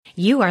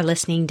You are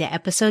listening to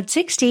episode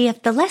 60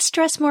 of the Less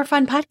Stress, More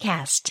Fun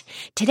podcast.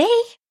 Today,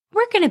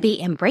 we're going to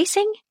be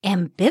embracing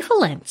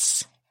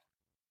ambivalence.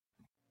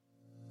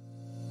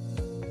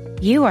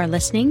 You are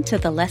listening to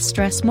the Less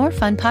Stress, More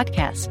Fun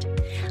podcast.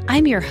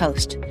 I'm your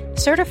host,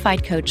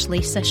 certified coach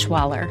Lisa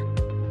Schwaller.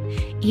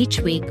 Each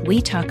week, we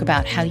talk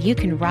about how you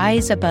can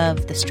rise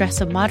above the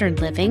stress of modern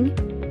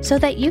living so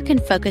that you can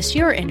focus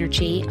your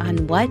energy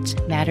on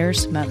what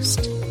matters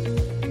most.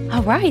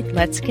 All right,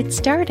 let's get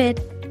started.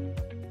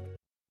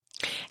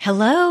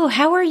 Hello,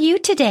 how are you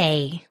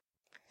today?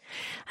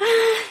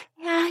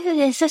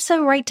 Is this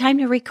the right time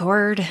to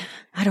record?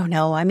 I don't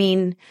know. I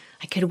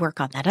could work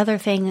on that other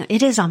thing.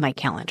 It is on my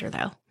calendar,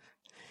 though.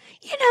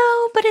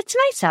 But it's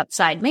nice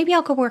outside. Maybe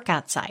I'll go work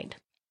outside.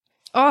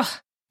 Oh,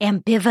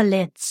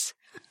 ambivalence.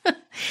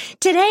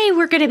 Today,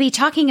 we're going to be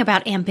talking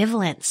about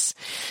ambivalence.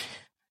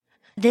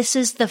 This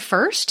is the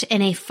first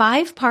in a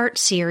 5-part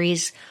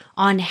series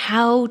on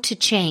how to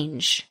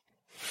change.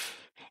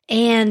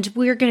 And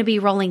we're going to be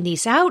rolling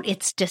these out.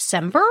 It's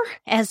December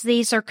as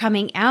these are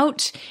coming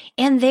out,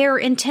 and they're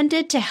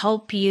intended to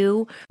help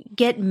you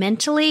get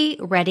mentally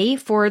ready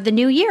for the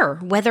new year,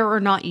 whether or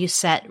not you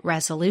set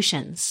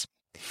resolutions.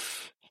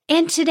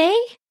 And today,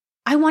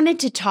 I wanted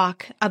to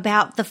talk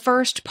about the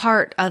first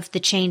part of the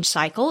change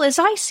cycle as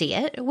I see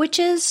it, which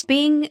is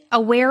being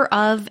aware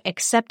of,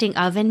 accepting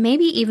of, and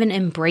maybe even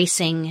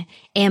embracing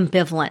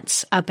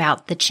ambivalence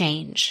about the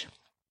change.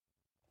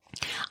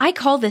 I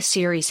call this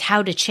series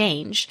How to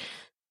Change,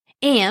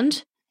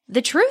 and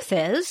the truth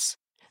is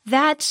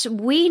that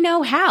we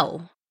know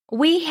how.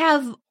 We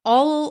have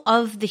all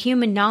of the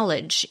human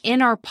knowledge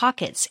in our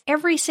pockets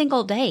every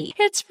single day.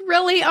 It's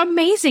really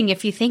amazing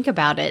if you think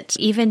about it,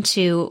 even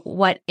to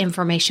what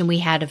information we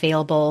had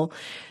available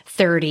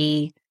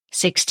 30,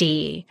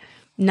 60,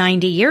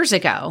 90 years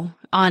ago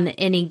on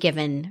any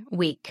given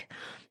week.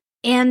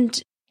 And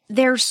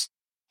there's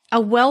a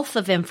wealth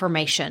of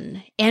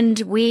information, and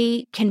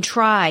we can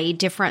try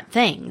different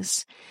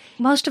things.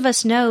 Most of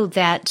us know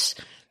that,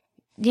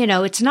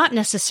 it's not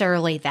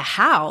necessarily the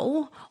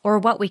how or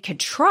what we could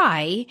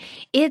try.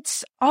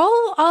 It's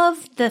all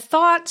of the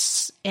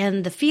thoughts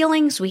and the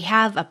feelings we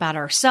have about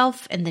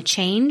ourselves and the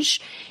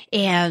change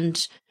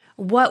and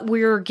what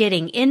we're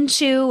getting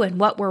into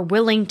and what we're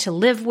willing to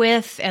live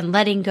with and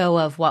letting go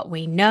of what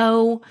we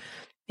know.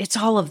 It's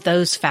all of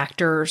those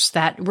factors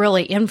that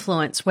really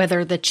influence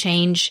whether the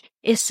change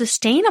is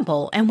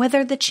sustainable and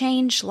whether the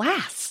change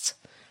lasts.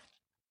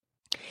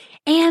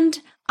 And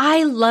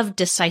I love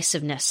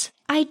decisiveness.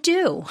 I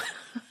do.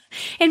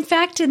 In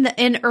fact,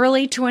 in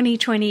early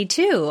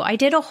 2022, I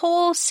did a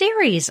whole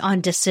series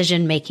on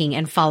decision making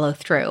and follow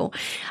through.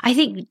 I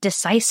think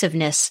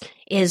decisiveness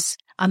is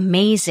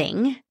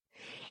amazing,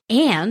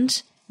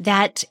 and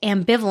that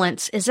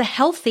ambivalence is a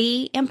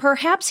healthy and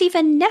perhaps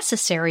even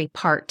necessary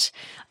part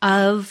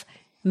of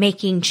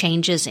making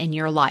changes in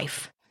your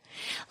life.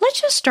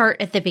 Let's just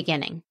start at the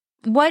beginning.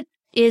 What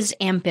is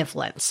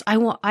ambivalence?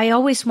 I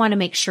always want to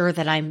make sure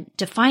that I'm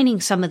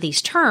defining some of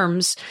these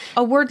terms.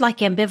 A word like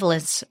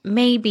ambivalence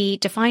may be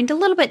defined a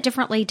little bit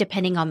differently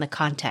depending on the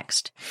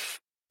context.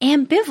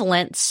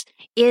 Ambivalence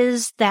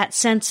is that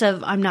sense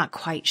of, I'm not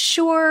quite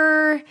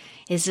sure.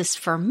 Is this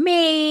for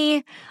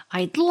me?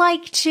 I'd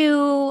like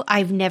to.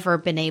 I've never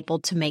been able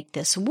to make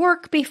this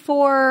work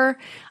before.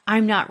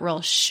 I'm not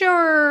real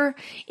sure.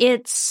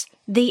 It's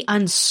the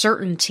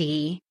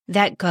uncertainty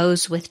that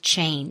goes with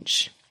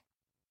change.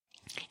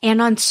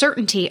 And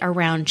uncertainty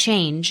around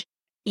change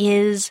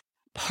is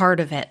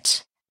part of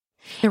it.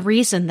 The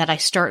reason that I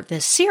start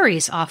this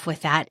series off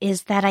with that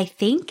is that I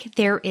think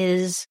there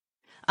is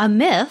a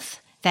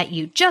myth that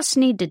you just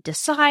need to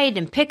decide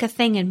and pick a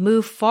thing and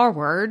move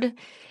forward.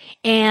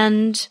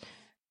 And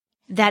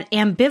that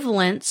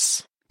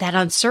ambivalence, that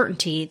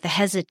uncertainty, the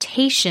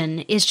hesitation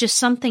is just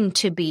something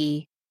to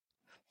be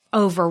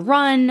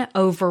overrun,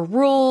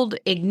 overruled,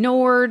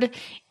 ignored.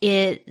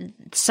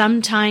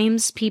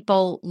 Sometimes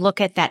people look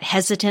at that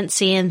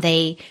hesitancy and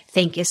they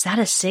think, is that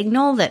a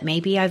signal that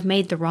maybe I've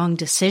made the wrong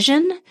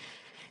decision?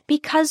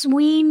 Because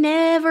we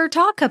never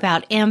talk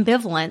about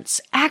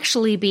ambivalence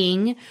actually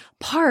being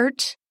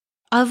part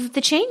of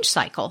the change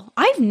cycle.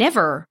 I've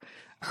never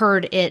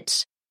heard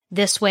it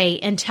this way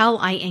until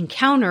I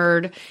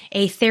encountered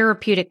a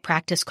therapeutic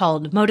practice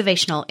called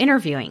motivational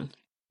interviewing.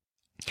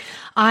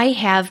 I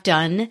have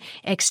done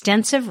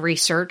extensive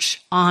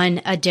research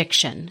on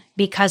addiction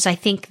because I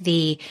think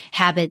the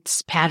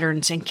habits,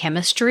 patterns, and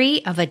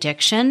chemistry of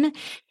addiction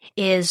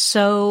is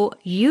so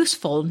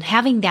useful.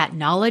 Having that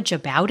knowledge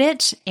about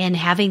it and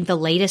having the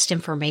latest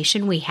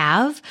information we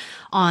have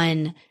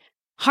on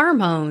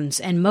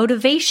hormones and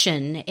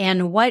motivation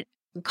and what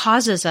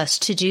causes us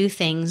to do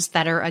things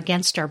that are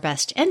against our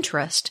best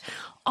interest,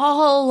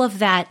 all of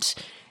that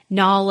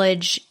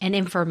knowledge and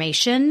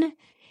information,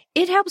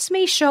 it helps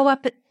me show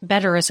up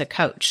better as a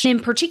coach. In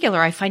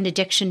particular, I find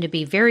addiction to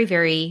be very,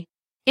 very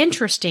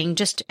interesting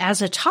just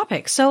as a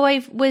topic. So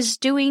I was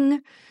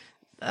doing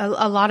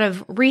a lot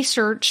of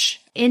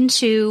research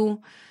into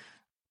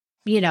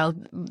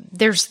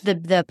there's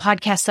the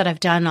podcast that I've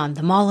done on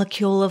the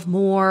molecule of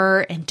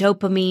more and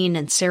dopamine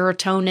and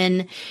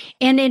serotonin.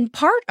 And in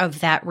part of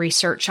that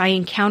research, I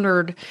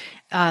encountered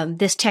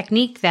this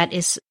technique that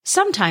is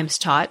sometimes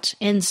taught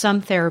in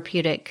some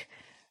therapeutic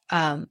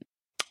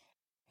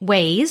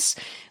ways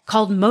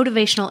called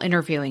motivational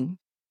interviewing.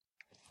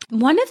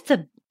 One of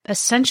the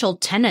essential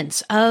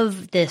tenets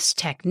of this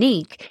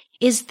technique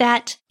is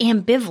that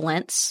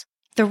ambivalence,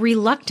 the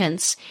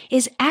reluctance,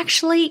 is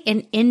actually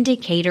an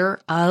indicator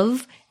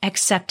of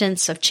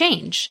acceptance of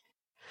change.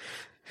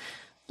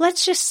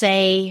 Let's just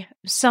say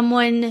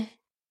someone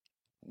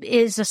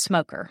is a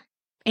smoker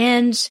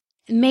and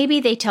maybe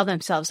they tell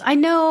themselves, I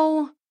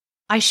know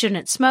I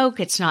shouldn't smoke.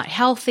 It's not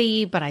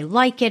healthy, but I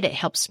like it. It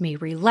helps me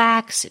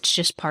relax. It's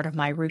just part of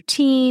my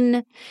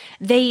routine.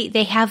 They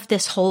have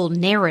this whole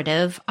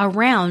narrative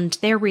around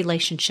their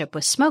relationship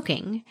with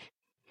smoking.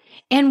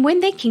 And when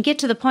they can get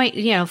to the point,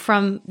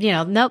 from,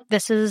 nope,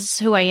 this is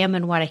who I am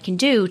and what I can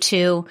do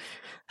to,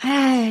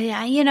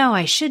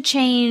 I should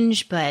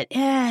change, but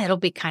it'll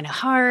be kind of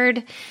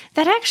hard.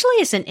 That actually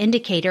is an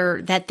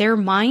indicator that their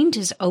mind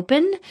is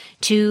open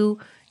to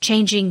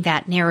changing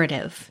that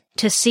narrative,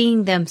 to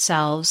seeing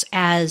themselves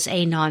as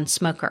a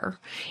non-smoker.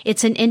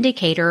 It's an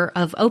indicator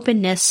of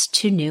openness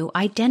to new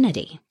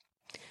identity.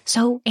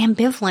 So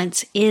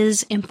ambivalence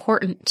is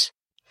important.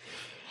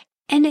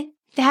 And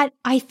that,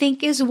 I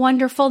think, is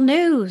wonderful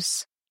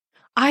news.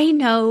 I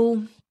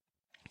know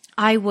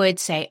I would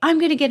say, I'm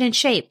going to get in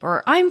shape,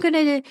 or I'm going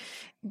to,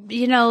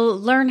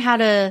 learn how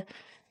to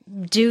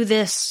do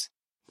this,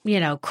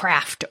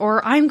 craft,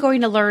 or I'm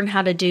going to learn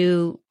how to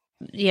do,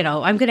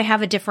 I'm going to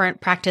have a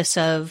different practice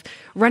of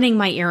running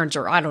my errands,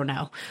 or I don't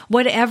know,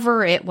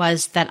 whatever it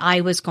was that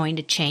I was going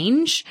to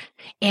change.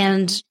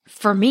 And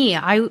for me,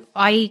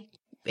 I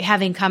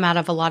having come out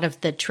of a lot of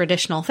the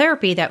traditional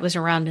therapy that was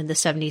around in the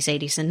 70s,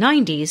 80s, and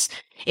 90s,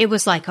 it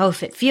was like, oh,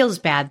 if it feels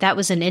bad, that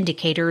was an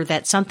indicator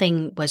that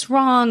something was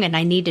wrong and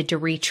I needed to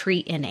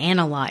retreat and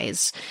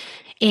analyze.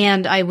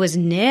 And I was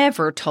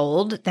never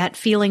told that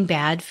feeling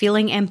bad,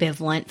 feeling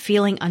ambivalent,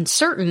 feeling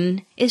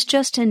uncertain is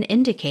just an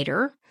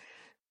indicator.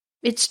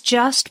 It's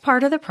just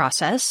part of the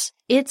process.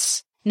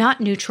 It's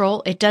not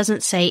neutral. It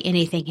doesn't say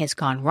anything has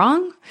gone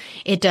wrong.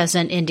 It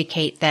doesn't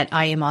indicate that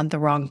I am on the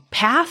wrong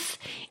path.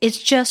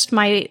 It's just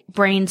my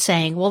brain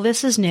saying, well,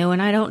 this is new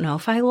and I don't know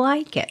if I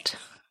like it.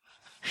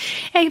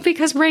 And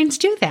because brains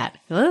do that.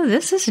 Oh,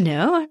 this is new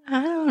and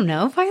I don't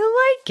know if I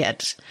like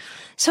it.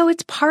 So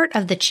it's part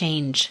of the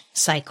change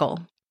cycle.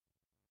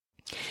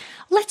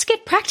 Let's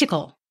get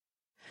practical.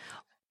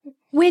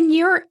 When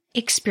you're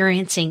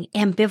experiencing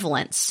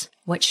ambivalence,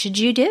 what should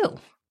you do?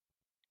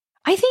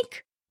 I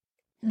think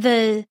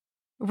the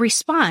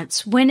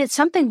response, when it's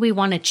something we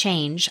want to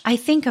change, I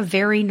think a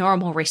very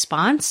normal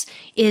response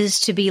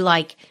is to be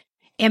like,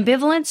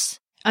 ambivalence,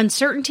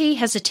 uncertainty,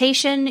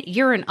 hesitation,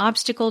 you're an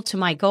obstacle to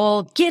my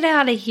goal. Get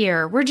out of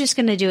here. We're just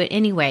going to do it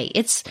anyway.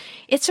 It's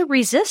a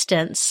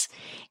resistance.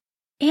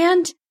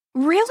 And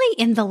really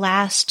in the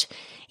last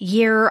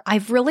year,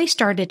 I've really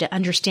started to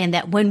understand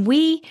that when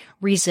we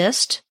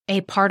resist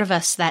a part of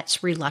us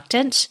that's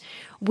reluctant,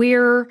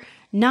 we're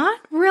not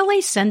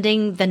really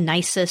sending the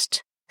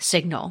nicest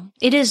signal.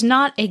 It is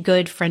not a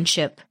good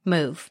friendship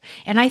move.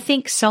 And I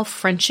think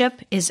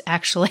self-friendship is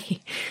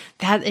actually,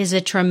 that is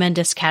a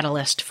tremendous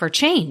catalyst for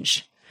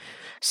change.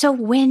 So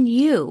when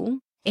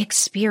you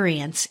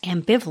experience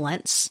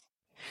ambivalence,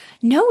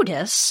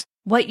 notice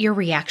what your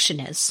reaction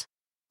is.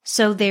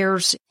 So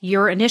there's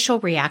your initial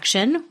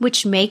reaction,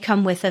 which may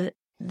come with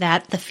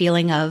the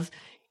feeling of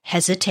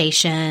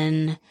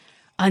hesitation,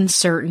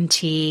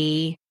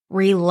 uncertainty,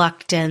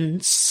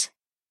 reluctance,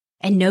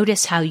 and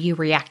notice how you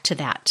react to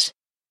that.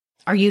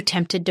 Are you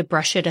tempted to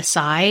brush it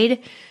aside,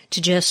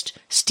 to just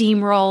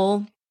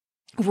steamroll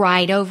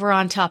right over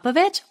on top of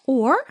it?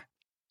 Or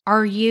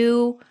are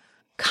you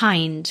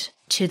kind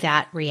to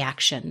that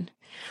reaction?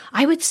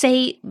 I would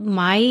say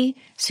my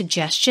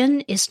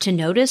suggestion is to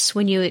notice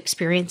when you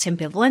experience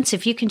ambivalence,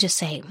 if you can just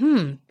say,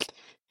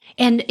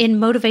 And in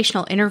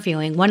motivational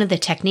interviewing, one of the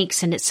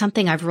techniques, and it's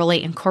something I've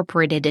really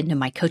incorporated into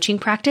my coaching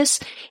practice,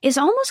 is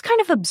almost kind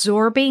of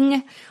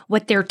absorbing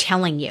what they're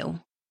telling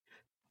you.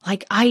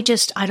 Like, I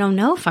don't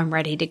know if I'm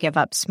ready to give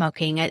up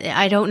smoking.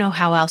 I don't know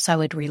how else I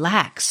would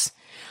relax.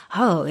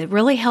 Oh, it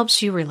really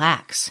helps you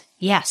relax.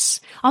 Yes.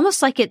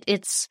 Almost like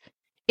it's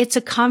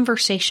a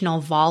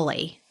conversational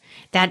volley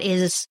that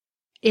is,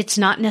 it's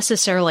not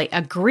necessarily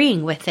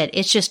agreeing with it.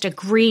 It's just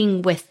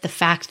agreeing with the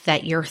fact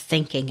that you're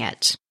thinking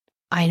it.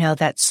 I know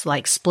that's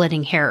like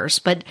splitting hairs,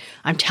 but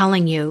I'm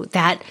telling you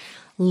that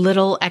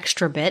little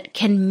extra bit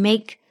can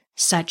make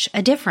such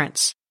a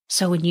difference.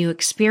 So when you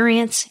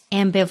experience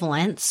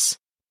ambivalence,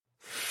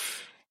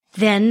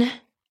 then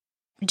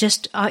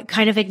just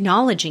kind of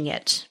acknowledging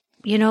it,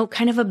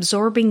 kind of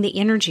absorbing the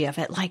energy of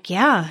it. Like,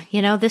 yeah,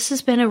 this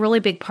has been a really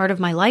big part of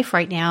my life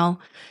right now.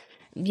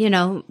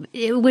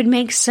 It would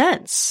make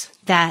sense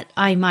that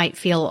I might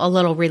feel a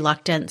little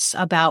reluctance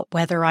about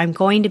whether I'm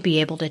going to be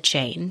able to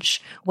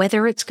change,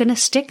 whether it's going to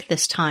stick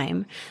this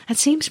time. That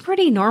seems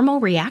pretty normal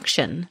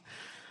reaction.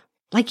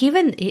 Like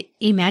even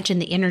imagine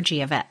the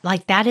energy of it.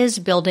 Like that is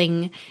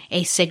building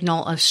a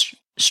signal of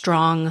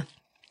strong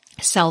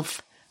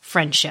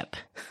self-friendship.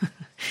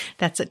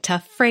 That's a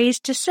tough phrase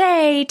to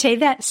say.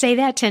 Say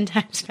that 10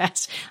 times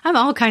fast. I'm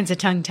all kinds of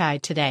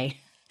tongue-tied today.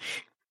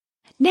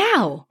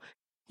 Now,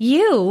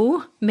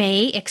 you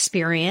may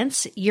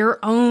experience your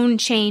own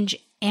change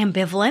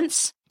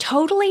ambivalence,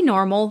 totally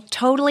normal,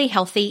 totally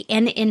healthy.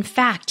 And in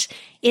fact,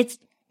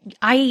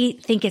 I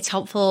think it's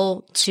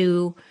helpful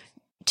to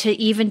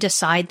even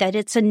decide that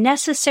it's a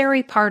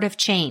necessary part of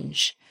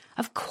change.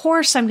 Of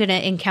course, I'm going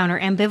to encounter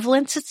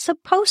ambivalence. It's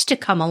supposed to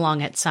come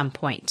along at some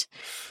point.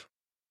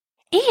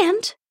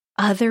 And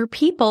other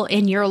people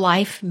in your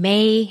life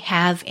may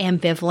have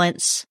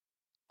ambivalence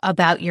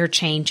about your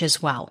change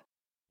as well.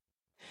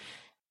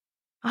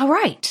 All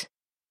right.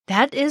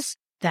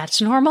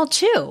 That's normal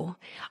too.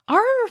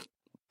 Our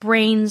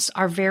brains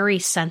are very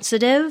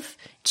sensitive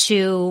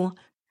to,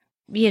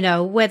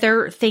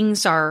 whether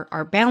things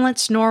are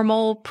balanced,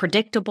 normal,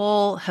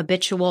 predictable,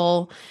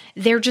 habitual.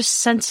 They're just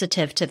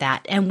sensitive to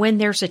that. And when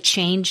there's a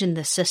change in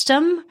the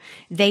system,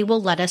 they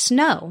will let us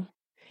know.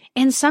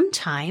 And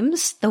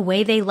sometimes the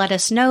way they let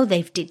us know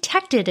they've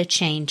detected a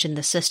change in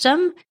the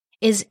system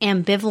is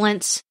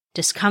ambivalence,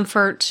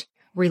 discomfort,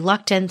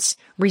 reluctance,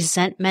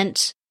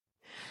 resentment.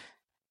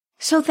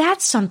 So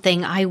that's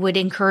something I would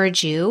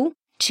encourage you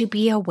to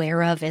be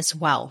aware of as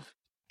well.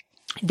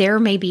 There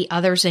may be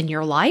others in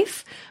your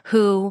life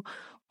who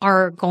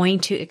are going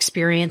to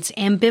experience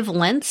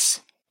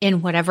ambivalence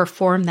in whatever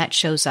form that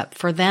shows up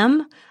for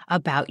them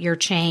about your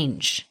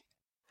change.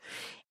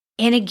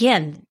 And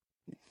again,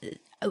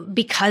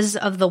 because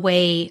of the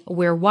way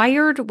we're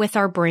wired with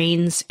our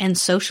brains and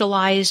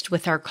socialized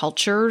with our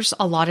cultures,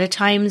 a lot of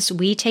times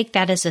we take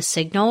that as a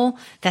signal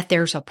that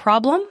there's a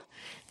problem.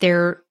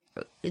 There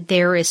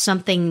is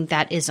something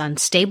that is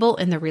unstable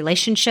in the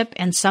relationship,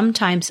 and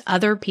sometimes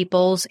other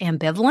people's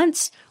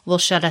ambivalence will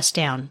shut us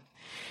down.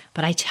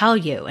 But I tell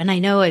you, and I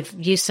know I've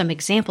used some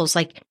examples,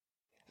 like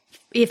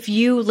if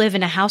you live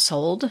in a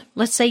household,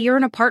 let's say you're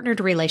in a partnered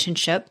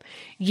relationship,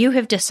 you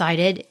have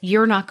decided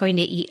you're not going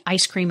to eat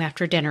ice cream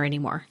after dinner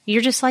anymore.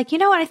 You're just like,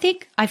 what, I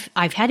think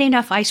I've had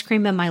enough ice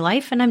cream in my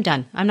life and I'm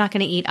done. I'm not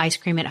going to eat ice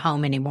cream at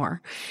home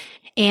anymore.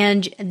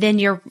 And then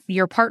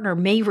your partner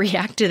may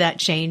react to that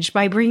change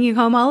by bringing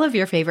home all of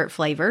your favorite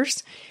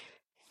flavors,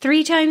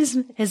 3 times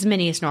as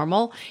many as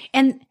normal.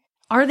 And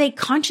are they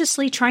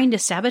consciously trying to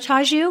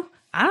sabotage you?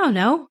 I don't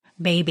know.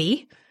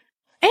 Maybe.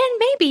 And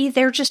maybe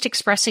they're just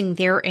expressing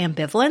their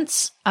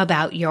ambivalence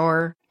about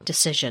your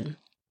decision.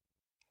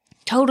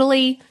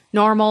 Totally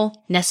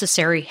normal,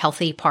 necessary,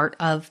 healthy part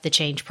of the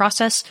change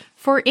process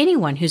for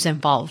anyone who's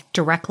involved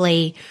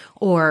directly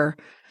or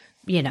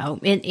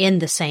in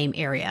the same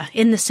area,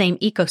 in the same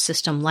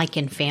ecosystem, like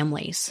in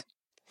families.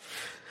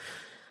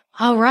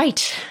 All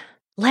right,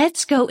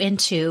 let's go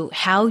into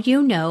how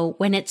you know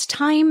when it's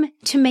time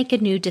to make a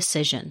new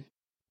decision.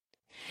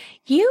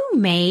 You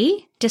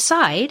may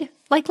decide,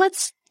 like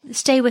let's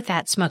stay with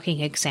that smoking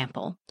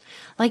example.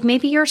 Like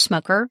maybe you're a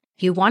smoker,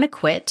 you want to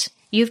quit,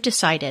 you've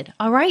decided,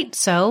 all right,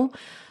 so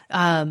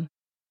I'm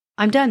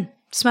done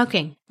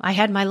smoking. I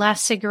had my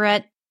last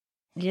cigarette,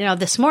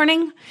 this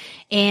morning,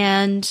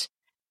 and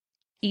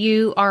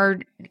you are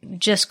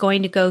just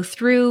going to go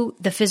through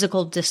the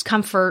physical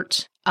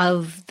discomfort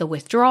of the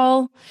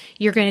withdrawal.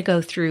 You're going to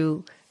go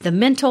through the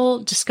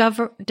mental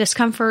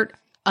discomfort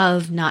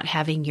of not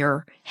having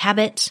your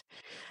habit.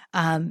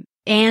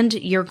 And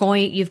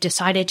you've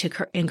decided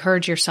to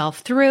encourage yourself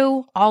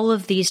through all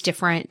of these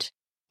different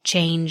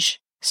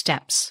change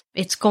steps.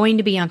 It's going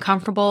to be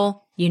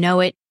uncomfortable. You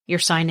know it. You're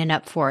signing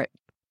up for it.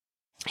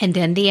 And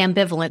then the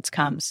ambivalence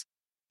comes.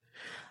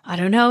 I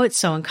don't know. It's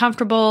so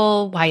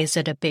uncomfortable. Why is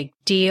it a big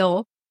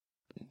deal?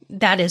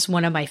 That is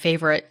one of my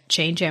favorite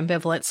change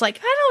ambivalence.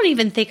 Like, I don't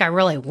even think I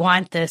really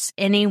want this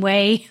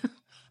anyway.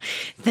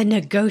 The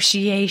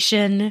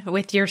negotiation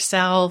with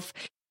yourself.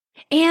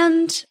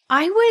 And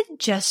I would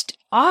just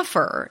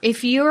offer,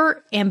 if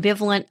you're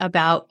ambivalent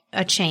about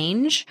a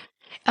change,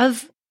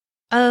 of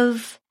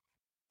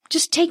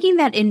just taking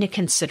that into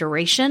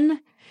consideration.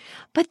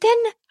 But then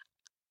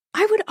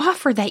I would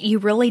offer that you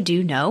really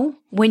do know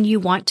when you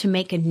want to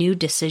make a new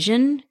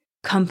decision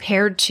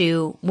compared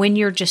to when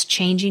you're just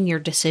changing your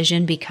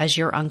decision because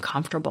you're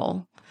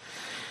uncomfortable.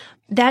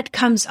 That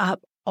comes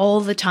up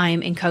all the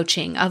time in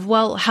coaching of,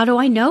 well, how do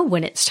I know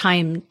when it's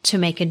time to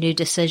make a new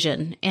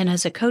decision? And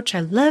as a coach,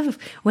 I love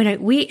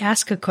when we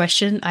ask a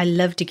question, I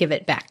love to give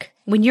it back.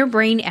 When your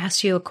brain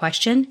asks you a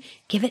question,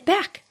 give it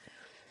back.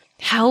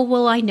 How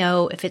will I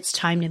know if it's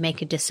time to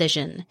make a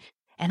decision?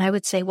 And I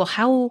would say, well,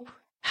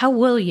 how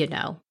will you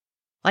know?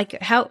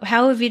 Like, how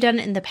have you done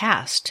it in the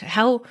past?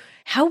 How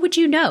would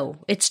you know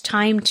it's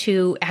time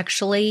to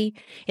actually,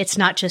 it's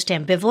not just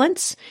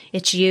ambivalence,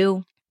 it's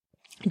you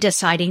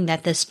deciding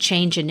that this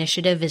change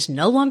initiative is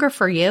no longer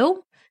for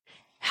you?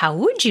 How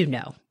would you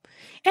know?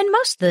 And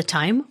most of the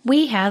time,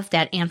 we have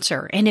that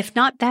answer. And if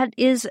not, that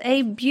is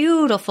a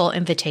beautiful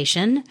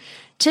invitation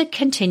to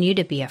continue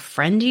to be a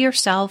friend to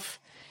yourself,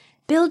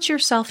 build your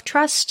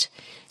self-trust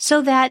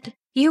so that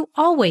You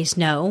always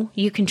know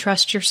you can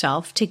trust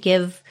yourself to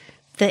give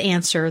the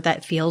answer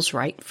that feels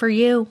right for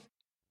you.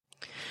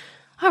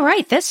 All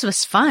right, this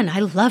was fun. I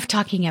love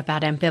talking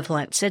about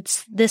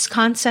ambivalence. This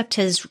concept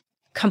has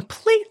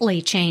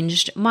completely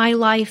changed my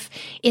life.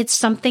 It's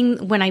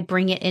something when I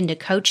bring it into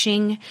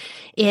coaching,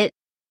 it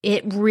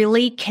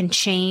really can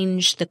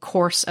change the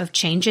course of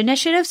change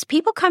initiatives.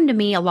 People come to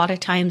me a lot of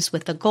times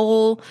with a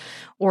goal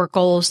or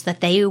goals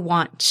that they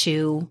want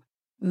to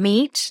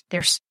meet.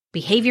 There's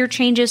behavior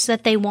changes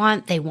that they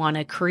want. They want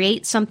to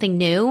create something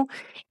new,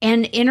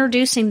 and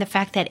introducing the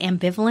fact that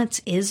ambivalence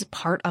is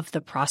part of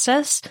the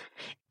process.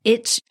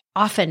 It's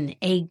often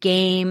a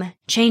game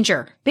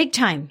changer, big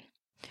time.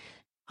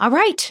 All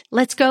right,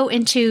 let's go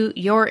into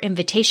your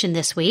invitation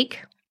this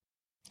week.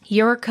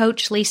 Your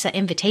Coach Lisa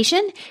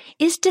invitation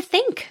is to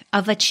think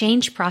of a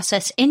change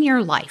process in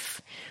your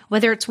life,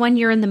 whether it's one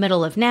you're in the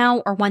middle of now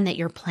or one that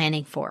you're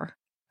planning for.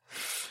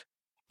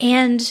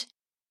 And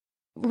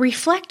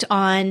reflect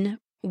on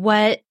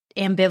what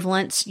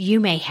ambivalence you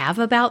may have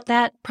about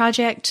that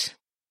project.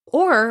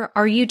 Or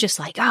are you just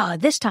like, oh,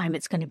 this time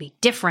it's going to be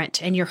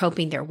different and you're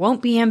hoping there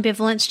won't be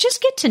ambivalence?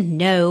 Just get to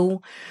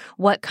know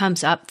what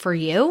comes up for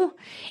you.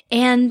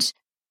 And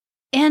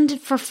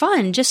for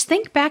fun, just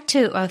think back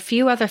to a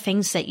few other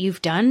things that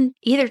you've done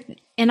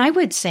and I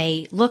would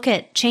say, look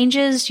at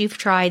changes you've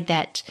tried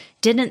that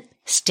didn't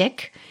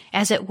stick,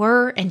 as it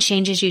were, and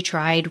changes you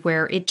tried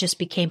where it just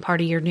became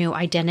part of your new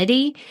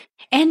identity.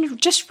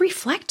 And just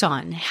reflect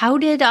on, how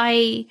did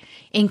I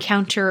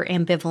encounter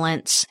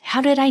ambivalence? How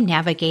did I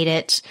navigate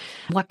it?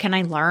 What can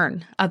I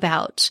learn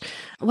about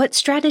what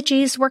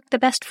strategies work the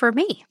best for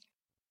me?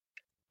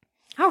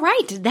 All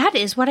right, that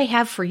is what I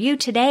have for you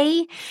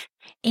today.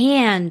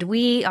 And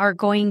we are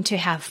going to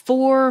have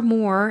 4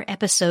 more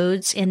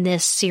episodes in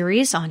this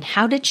series on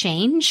how to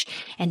change.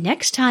 And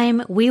next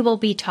time we will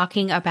be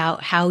talking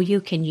about how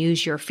you can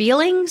use your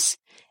feelings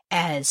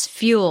as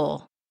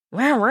fuel.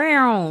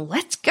 Wow,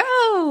 let's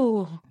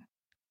go.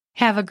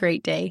 Have a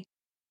great day.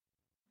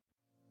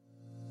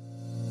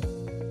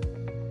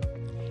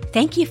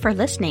 Thank you for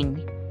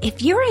listening.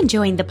 If you're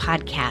enjoying the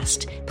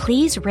podcast,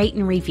 please rate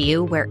and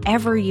review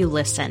wherever you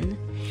listen.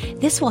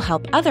 This will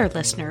help other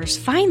listeners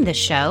find the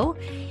show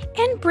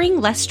and bring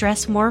less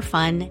stress, more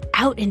fun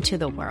out into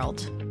the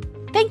world.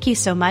 Thank you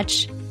so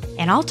much,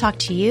 and I'll talk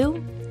to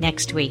you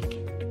next week.